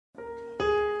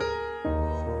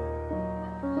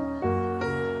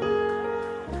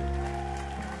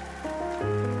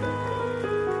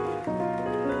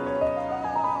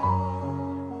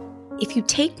If you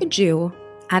take a Jew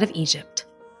out of Egypt,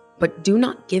 but do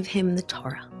not give him the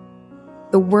Torah,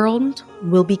 the world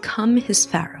will become his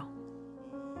Pharaoh.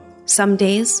 Some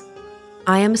days,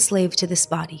 I am a slave to this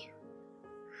body,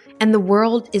 and the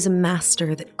world is a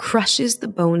master that crushes the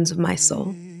bones of my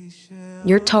soul.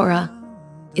 Your Torah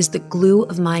is the glue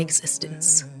of my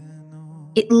existence.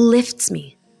 It lifts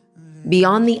me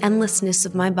beyond the endlessness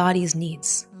of my body's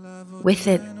needs. With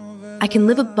it, I can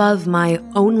live above my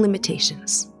own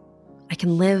limitations. I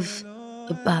can live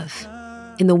above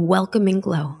in the welcoming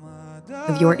glow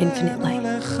of your infinite light.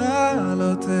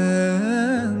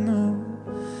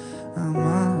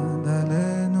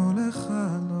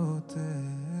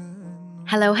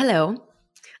 Hello.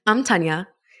 I'm Tanya,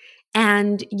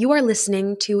 and you are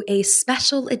listening to a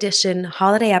special edition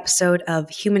holiday episode of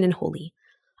Human and Holy,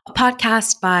 a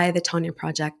podcast by the Tanya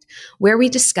Project, where we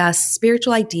discuss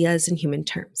spiritual ideas in human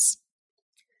terms.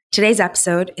 Today's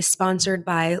episode is sponsored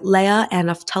by Leah and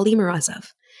Naftali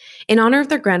Murazov in honor of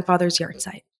their grandfather's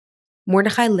yahrzeit,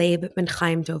 Mordechai Leib ben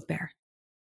Chaim Dovber.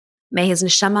 May his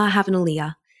neshama have an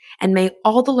aliyah, and may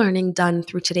all the learning done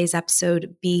through today's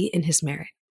episode be in his merit.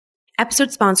 Episode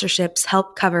sponsorships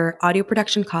help cover audio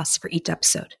production costs for each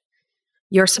episode.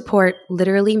 Your support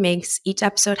literally makes each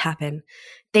episode happen.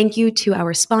 Thank you to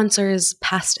our sponsors,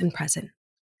 past and present.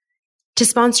 To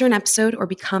sponsor an episode or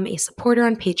become a supporter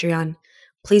on Patreon,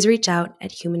 please reach out at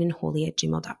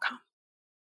humanandholy@gmail.com.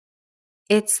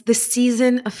 It's the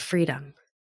season of freedom.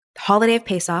 The holiday of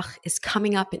Pesach is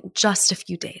coming up in just a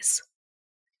few days.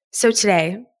 So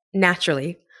today,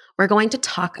 naturally, we're going to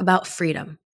talk about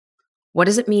freedom. What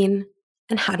does it mean,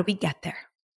 and how do we get there?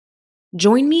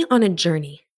 Join me on a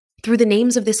journey through the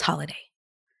names of this holiday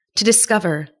to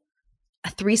discover a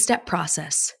 3-step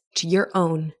process to your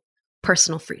own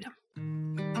personal freedom.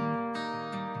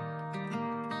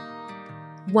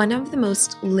 One of the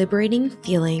most liberating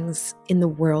feelings in the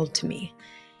world to me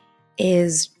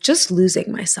is just losing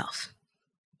myself.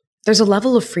 There's a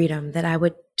level of freedom that I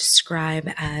would describe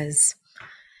as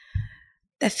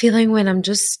that feeling when I'm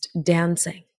just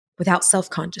dancing without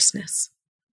self-consciousness,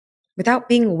 without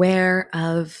being aware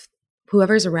of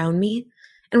whoever's around me,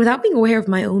 and without being aware of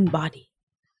my own body.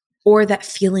 Or that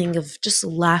feeling of just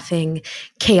laughing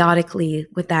chaotically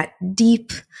with that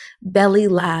deep belly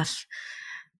laugh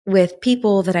with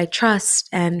people that I trust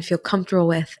and feel comfortable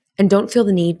with and don't feel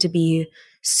the need to be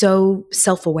so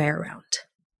self-aware around.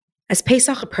 As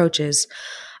Pesach approaches,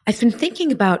 I've been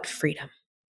thinking about freedom.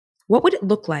 What would it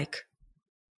look like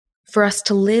for us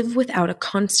to live without a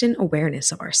constant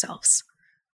awareness of ourselves?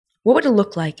 What would it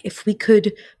look like if we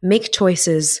could make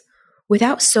choices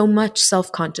without so much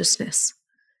self-consciousness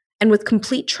and with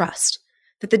complete trust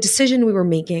that the decision we were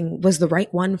making was the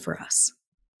right one for us?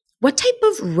 What type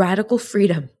of radical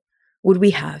freedom would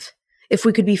we have if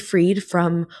we could be freed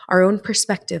from our own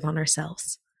perspective on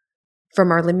ourselves,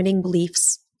 from our limiting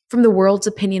beliefs, from the world's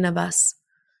opinion of us,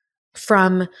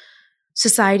 from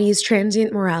society's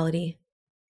transient morality,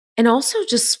 and also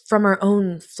just from our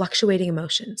own fluctuating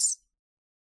emotions?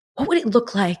 What would it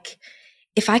look like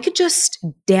if I could just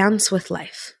dance with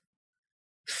life,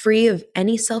 free of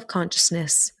any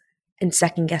self-consciousness and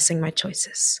second-guessing my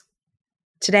choices?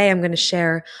 Today, I'm going to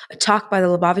share a talk by the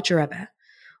Lubavitcher Rebbe,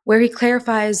 where he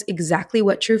clarifies exactly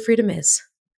what true freedom is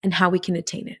and how we can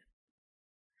attain it.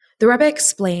 The Rebbe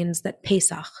explains that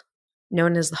Pesach,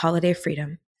 known as the holiday of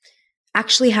freedom,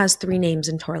 actually has 3 names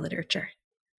in Torah literature.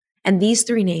 And these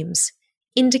 3 names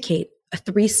indicate a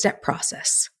 3-step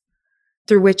process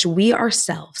through which we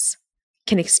ourselves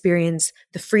can experience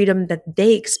the freedom that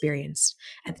they experienced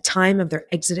at the time of their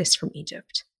exodus from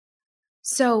Egypt.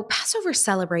 So Passover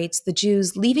celebrates the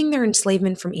Jews leaving their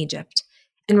enslavement from Egypt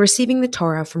and receiving the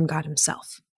Torah from God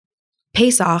himself.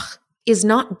 Pesach is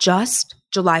not just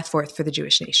July 4th for the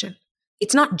Jewish nation.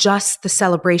 It's not just the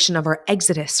celebration of our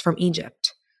exodus from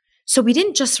Egypt. So we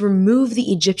didn't just remove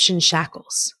the Egyptian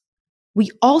shackles. We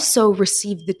also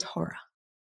received the Torah.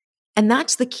 And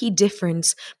that's the key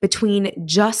difference between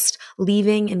just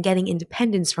leaving and getting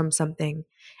independence from something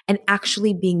and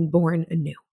actually being born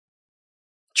anew.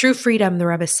 True freedom, the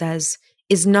Rebbe says,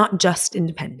 is not just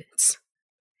independence.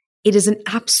 It is an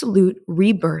absolute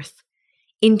rebirth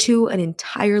into an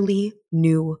entirely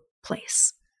new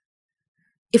place.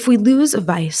 If we lose a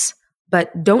vice,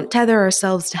 but don't tether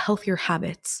ourselves to healthier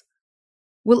habits,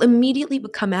 we'll immediately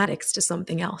become addicts to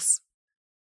something else.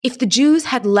 If the Jews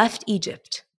had left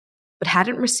Egypt, but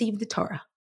hadn't received the Torah,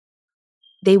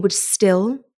 they would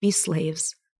still be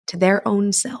slaves to their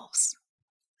own selves.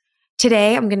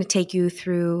 Today, I'm going to take you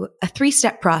through a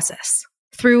 3-step process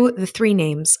through the 3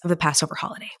 names of the Passover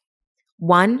holiday.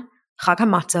 1, Chag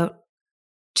HaMatzot.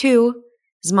 2,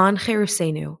 Zman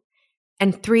Cherusenu.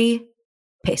 And 3,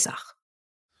 Pesach.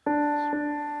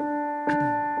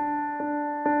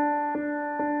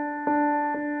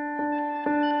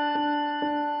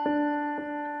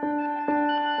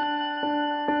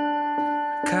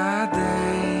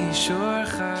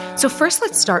 So first,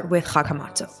 let's start with Chag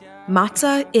HaMatzah.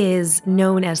 Matzah is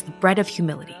known as the bread of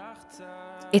humility.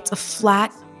 It's a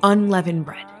flat, unleavened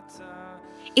bread.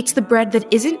 It's the bread that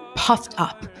isn't puffed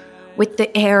up with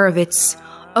the air of its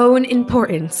own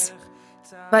importance,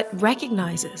 but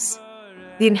recognizes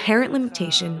the inherent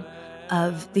limitation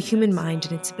of the human mind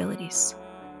and its abilities.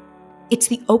 It's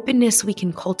the openness we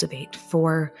can cultivate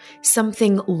for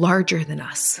something larger than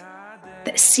us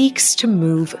that seeks to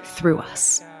move through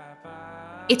us.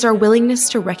 It's our willingness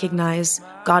to recognize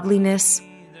godliness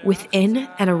within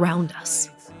and around us,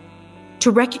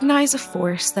 to recognize a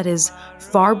force that is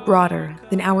far broader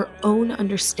than our own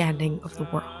understanding of the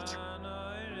world.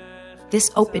 This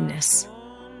openness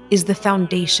is the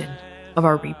foundation of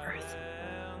our rebirth.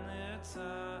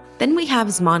 Then we have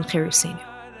Zman Cherusenu,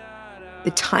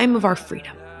 the time of our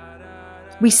freedom.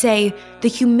 We say the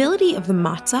humility of the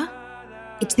matzah,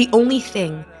 it's the only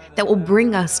thing that will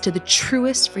bring us to the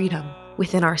truest freedom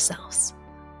within ourselves.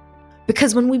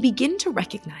 Because when we begin to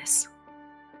recognize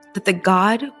that the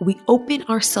God we open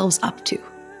ourselves up to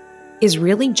is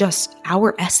really just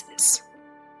our essence,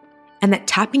 and that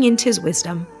tapping into his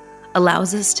wisdom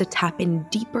allows us to tap in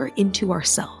deeper into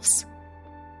ourselves,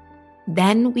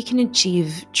 then we can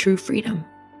achieve true freedom.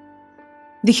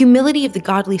 The humility of the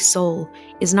godly soul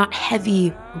is not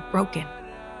heavy or broken.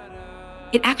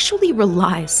 It actually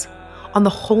relies on the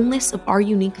wholeness of our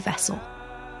unique vessel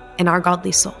and our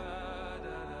godly soul.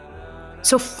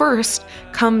 So first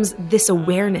comes this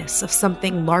awareness of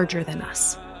something larger than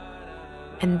us.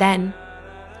 And then,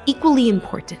 equally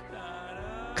important,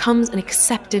 comes an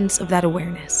acceptance of that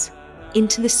awareness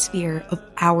into the sphere of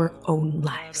our own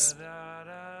lives.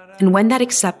 And when that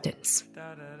acceptance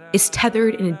is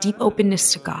tethered in a deep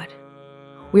openness to God,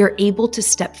 we are able to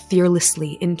step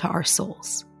fearlessly into our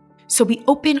souls. So we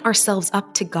open ourselves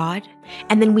up to God,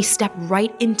 and then we step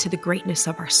right into the greatness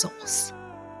of our souls.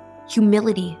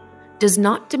 Humility does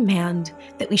not demand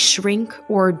that we shrink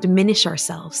or diminish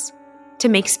ourselves to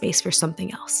make space for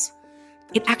something else.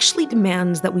 It actually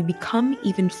demands that we become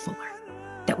even fuller,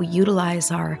 that we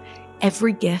utilize our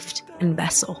every gift and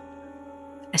vessel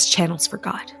as channels for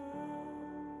God.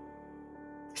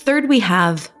 Third, we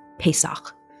have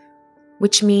Pesach,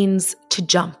 which means to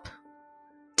jump,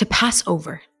 to pass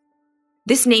over.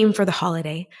 This name for the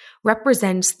holiday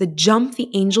represents the jump the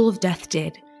angel of death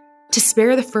did to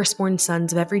spare the firstborn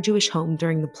sons of every Jewish home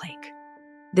during the plague.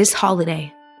 This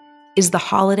holiday is the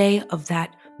holiday of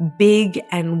that big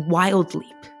and wild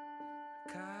leap.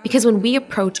 Because when we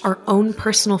approach our own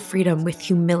personal freedom with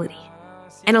humility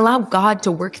and allow God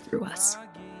to work through us,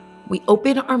 we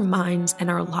open our minds and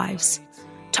our lives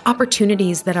to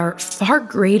opportunities that are far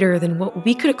greater than what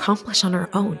we could accomplish on our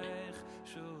own.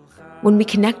 When we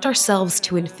connect ourselves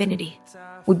to infinity,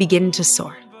 we begin to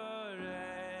soar.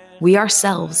 We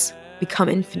ourselves become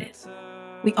infinite.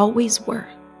 We always were.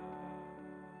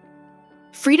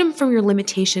 Freedom from your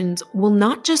limitations will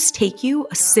not just take you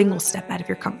a single step out of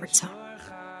your comfort zone.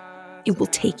 It will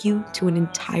take you to an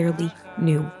entirely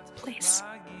new place.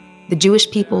 The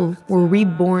Jewish people were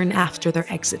reborn after their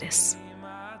exodus,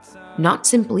 not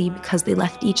simply because they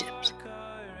left Egypt,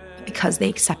 but because they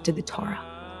accepted the Torah.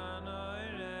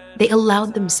 They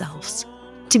allowed themselves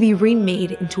to be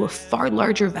remade into a far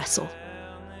larger vessel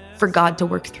for God to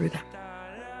work through them.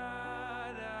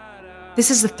 This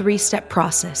is a 3-step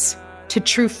process to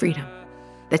true freedom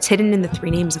that's hidden in the 3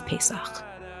 names of Pesach.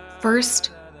 First,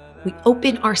 we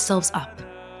open ourselves up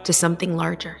to something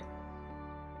larger.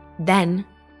 Then,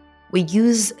 we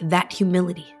use that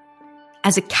humility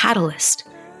as a catalyst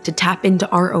to tap into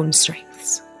our own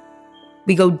strengths.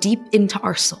 We go deep into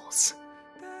our souls.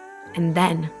 And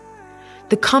then,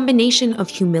 the combination of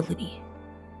humility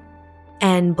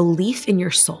and belief in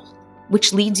your soul,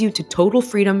 which leads you to total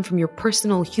freedom from your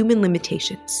personal human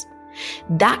limitations,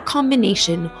 that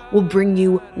combination will bring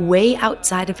you way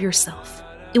outside of yourself.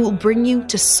 It will bring you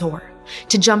to soar,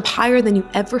 to jump higher than you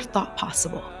ever thought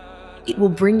possible. It will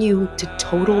bring you to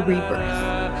total rebirth,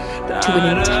 to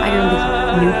an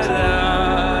entirely new place.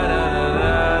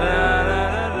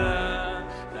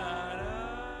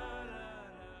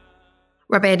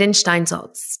 Rabbi Adin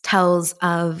Steinsaltz tells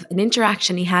of an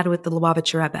interaction he had with the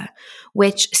Lubavitcher Rebbe,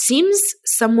 which seems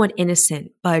somewhat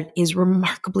innocent, but is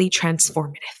remarkably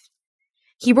transformative.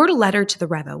 He wrote a letter to the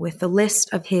Rebbe with a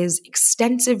list of his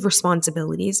extensive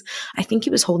responsibilities. I think he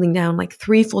was holding down like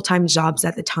 3 full-time jobs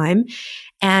at the time,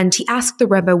 and he asked the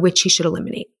Rebbe which he should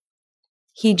eliminate.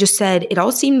 He just said it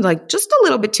all seemed like just a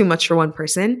little bit too much for one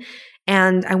person,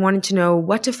 and I wanted to know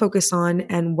what to focus on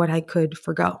and what I could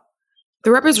forgo.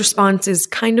 The Rebbe's response is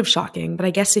kind of shocking, but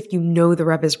I guess if you know the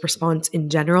Rebbe's response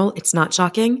in general, it's not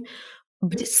shocking,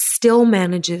 but it still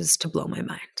manages to blow my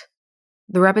mind.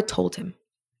 The Rebbe told him,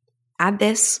 add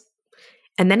this,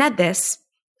 and then add this,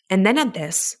 and then add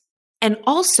this, and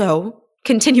also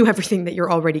continue everything that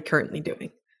you're already currently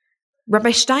doing.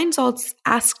 Rabbi Steinsaltz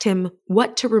asked him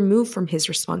what to remove from his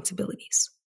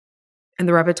responsibilities, and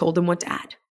the Rebbe told him what to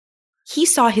add. He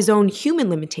saw his own human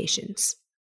limitations,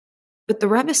 but the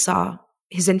Rebbe saw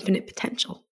his infinite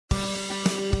potential.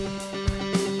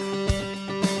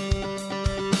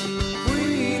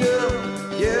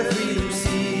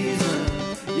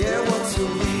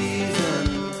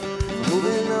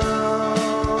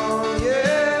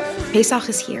 Pesach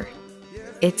is here.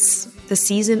 It's the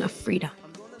season of freedom.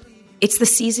 It's the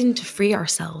season to free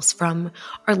ourselves from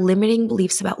our limiting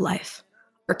beliefs about life,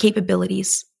 our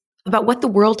capabilities, about what the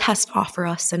world has to offer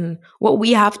us and what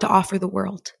we have to offer the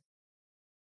world.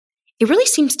 It really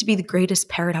seems to be the greatest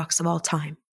paradox of all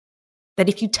time, that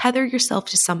if you tether yourself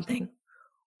to something,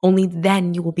 only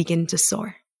then you will begin to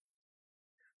soar.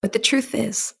 But the truth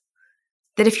is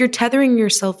that if you're tethering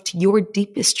yourself to your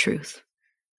deepest truth,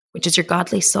 which is your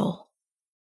godly soul,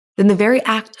 then the very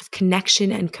act of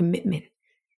connection and commitment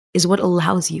is what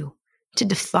allows you to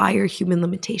defy your human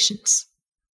limitations.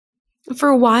 For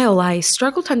a while, I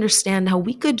struggled to understand how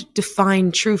we could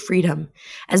define true freedom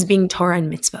as being Torah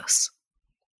and mitzvos.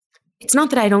 It's not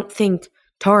that I don't think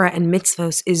Torah and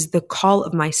mitzvos is the call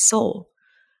of my soul,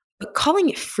 but calling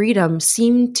it freedom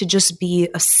seemed to just be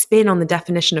a spin on the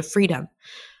definition of freedom,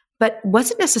 but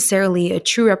wasn't necessarily a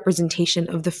true representation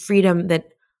of the freedom that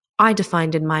I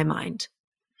defined in my mind.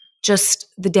 Just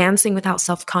the dancing without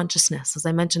self-consciousness, as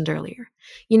I mentioned earlier.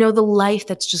 You know, the life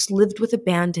that's just lived with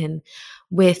abandon,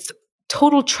 with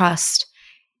total trust,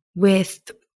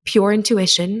 with pure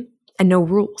intuition, and no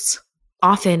rules.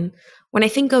 Often, when I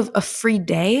think of a free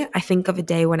day, I think of a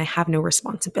day when I have no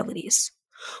responsibilities.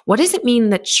 What does it mean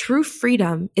that true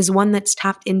freedom is one that's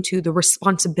tapped into the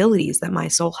responsibilities that my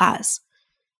soul has?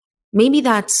 Maybe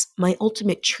that's my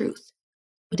ultimate truth.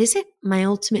 But is it my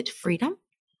ultimate freedom?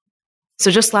 So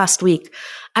just last week,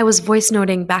 I was voice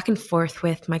noting back and forth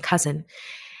with my cousin.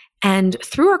 And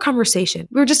through our conversation,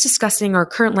 we were just discussing our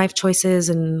current life choices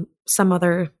and some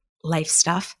other life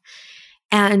stuff.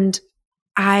 And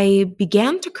I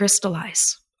began to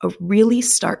crystallize a really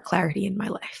stark clarity in my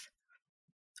life.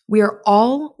 We are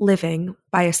all living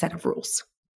by a set of rules,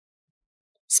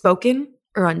 spoken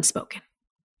or unspoken.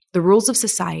 The rules of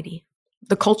society,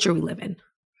 the culture we live in,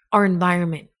 our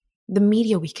environment, the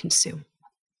media we consume.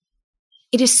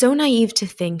 It is so naive to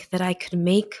think that I could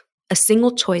make a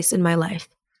single choice in my life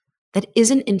that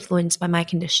isn't influenced by my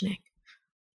conditioning,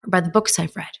 or by the books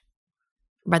I've read,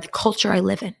 or by the culture I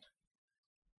live in.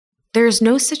 There is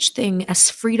no such thing as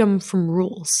freedom from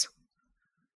rules.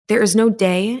 There is no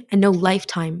day and no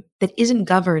lifetime that isn't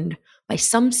governed by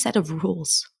some set of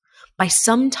rules, by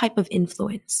some type of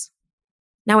influence.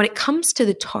 Now, when it comes to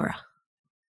the Torah,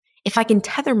 if I can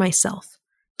tether myself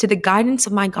to the guidance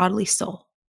of my godly soul,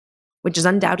 which is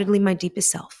undoubtedly my deepest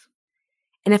self,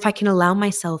 and if I can allow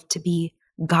myself to be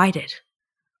guided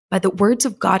by the words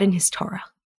of God in His Torah,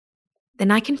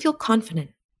 then I can feel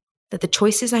confident that the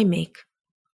choices I make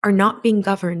are not being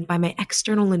governed by my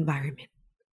external environment,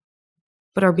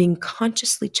 but are being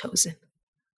consciously chosen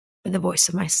by the voice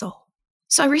of my soul.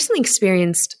 So I recently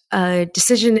experienced a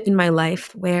decision in my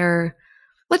life where,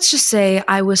 let's just say,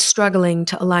 I was struggling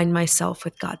to align myself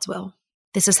with God's will.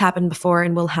 This has happened before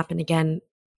and will happen again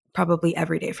probably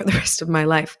every day for the rest of my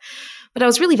life. But I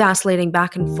was really vacillating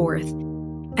back and forth.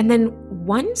 And then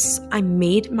once I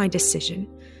made my decision,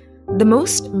 the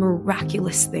most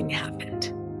miraculous thing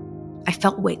happened. I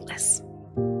felt weightless.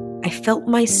 I felt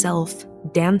myself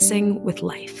dancing with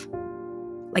life,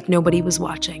 like nobody was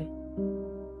watching.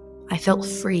 I felt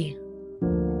free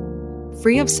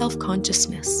of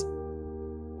self-consciousness.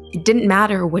 It didn't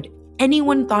matter what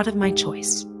anyone thought of my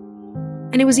choice.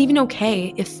 And it was even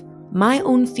okay if my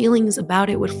own feelings about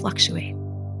it would fluctuate.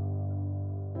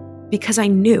 Because I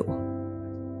knew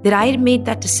that I had made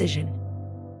that decision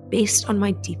based on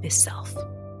my deepest self,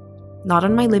 not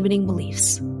on my limiting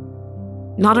beliefs,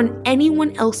 not on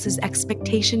anyone else's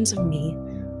expectations of me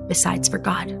besides for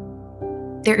God.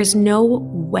 There is no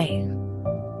way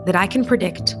that I can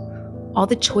predict all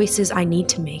the choices I need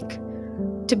to make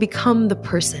to become the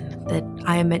person that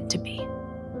I am meant to be.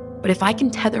 But if I can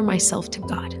tether myself to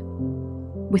God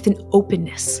with an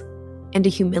openness and a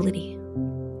humility,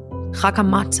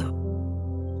 chakamatzo,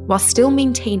 while still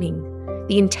maintaining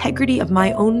the integrity of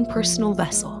my own personal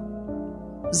vessel,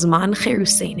 Zman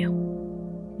Cherusenu,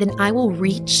 then I will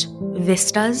reach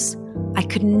vistas I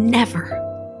could never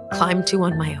climb to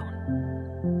on my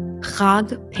own.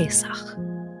 Chag Pesach,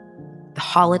 the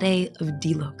holiday of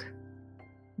Dilug,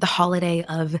 the holiday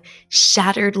of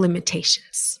shattered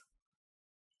limitations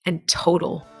and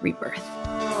total rebirth.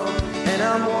 And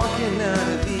I'm walking out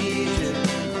of Egypt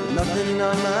with nothing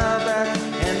on my back,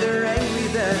 and they're angry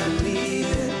that we leave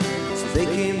it. So they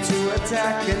came to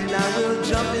attack, and I will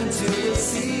jump into the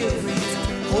sea of reeds.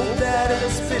 Hope that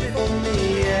it's fit for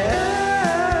me, yeah.